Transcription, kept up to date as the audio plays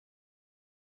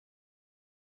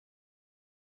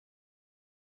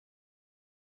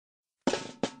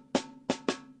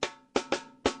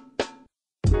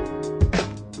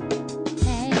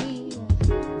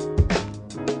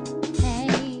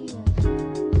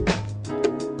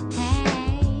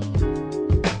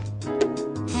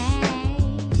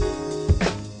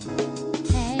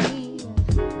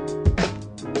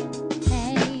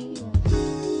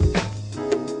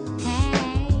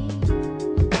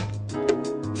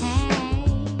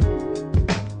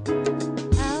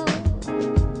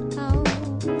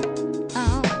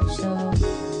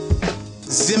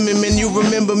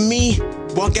remember me?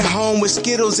 Walking home with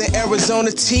Skittles and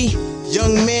Arizona tea.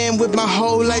 Young man with my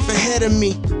whole life ahead of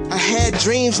me. I had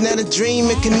dreams, not a dream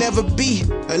it can never be.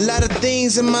 A lot of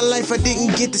things in my life I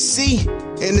didn't get to see.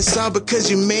 And it's all because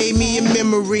you made me a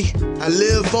memory. I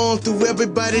live on through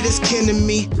everybody that's kin to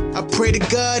me. I pray to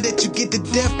God that you get the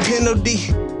death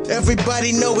penalty.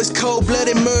 Everybody know it's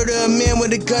cold-blooded murder. A man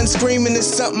with a gun screaming is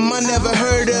something I never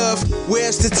heard of.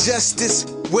 Where's the justice?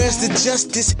 Where's the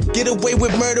justice? Get away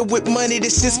with murder with money,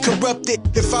 this is corrupted.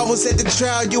 If I was at the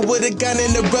trial, you would've got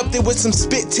interrupted with some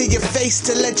spit to your face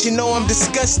to let you know I'm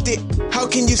disgusted. How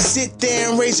can you sit there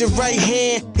and raise your right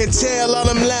hand and tell all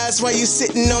them lies while you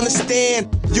sitting on the stand?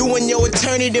 You and your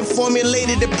attorney then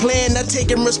formulated a plan. Not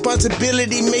taking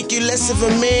responsibility make you less of a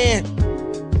man.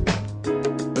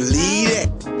 Believe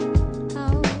that.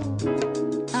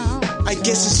 I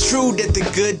guess it's true that the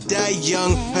good die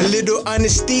young. A little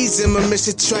anesthesia, my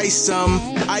Mr. Try some.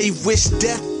 I wish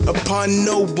death upon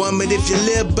no one, but if you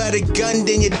live by the gun,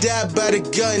 then you die by the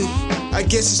gun. I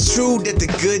guess it's true that the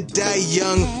good die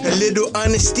young. A little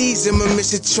anesthesia, my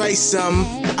Mr. Try some.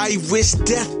 I wish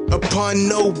death upon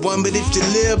no one, but if you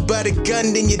live by the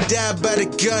gun, then you die by the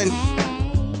gun.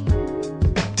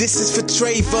 This is for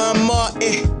Trayvon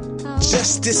Martin.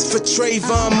 Justice for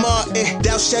Trayvon Martin.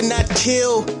 Thou shalt not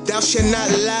kill, thou shalt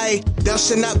not lie, thou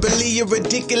shalt not believe a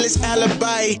ridiculous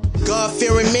alibi.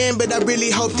 God-fearing man, but I really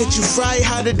hope that you fry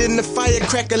hotter than the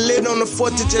firecracker lit on the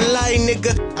 4th of July,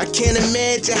 nigga. I can't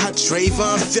imagine how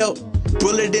Trayvon felt.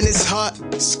 Bullet in his heart,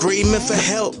 screaming for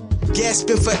help,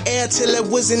 gasping for air till there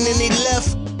wasn't any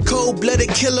left. Cold-blooded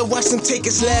killer, watch him take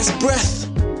his last breath.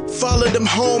 Followed them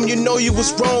home, you know you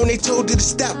was wrong. They told you to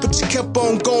stop, but you kept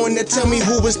on going. Now tell me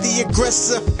who was the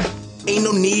aggressor. Ain't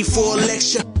no need for a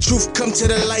lecture. Truth come to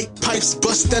the light, pipes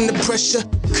bust under pressure.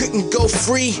 Couldn't go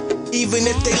free, even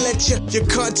if they let you. Your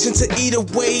conscience will eat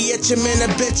away at you, man,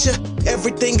 I bet you.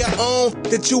 Everything I own,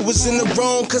 that you was in the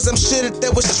wrong. Cause I'm sure that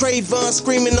there was Trayvon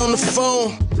screaming on the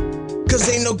phone. Cause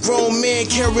ain't no grown man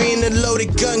carrying a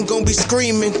loaded gun gonna be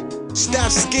screaming. Stop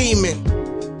scheming.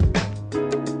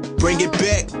 Bring it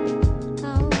back.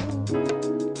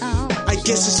 I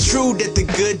guess it's true that the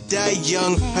good die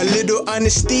young. A little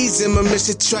anesthesia, my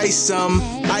Mr. Try some.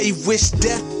 I wish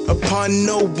death upon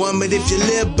no one, but if you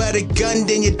live by the gun,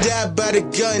 then you die by the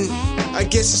gun. I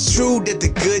guess it's true that the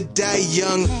good die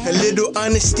young. A little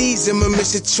anesthesia, my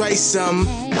Mr. Try some.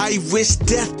 I wish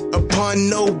death upon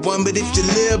no one, but if you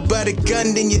live by the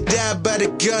gun, then you die by the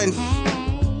gun.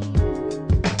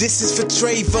 This is for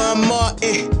Trayvon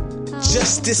Martin.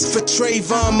 Justice for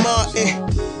Trayvon Martin.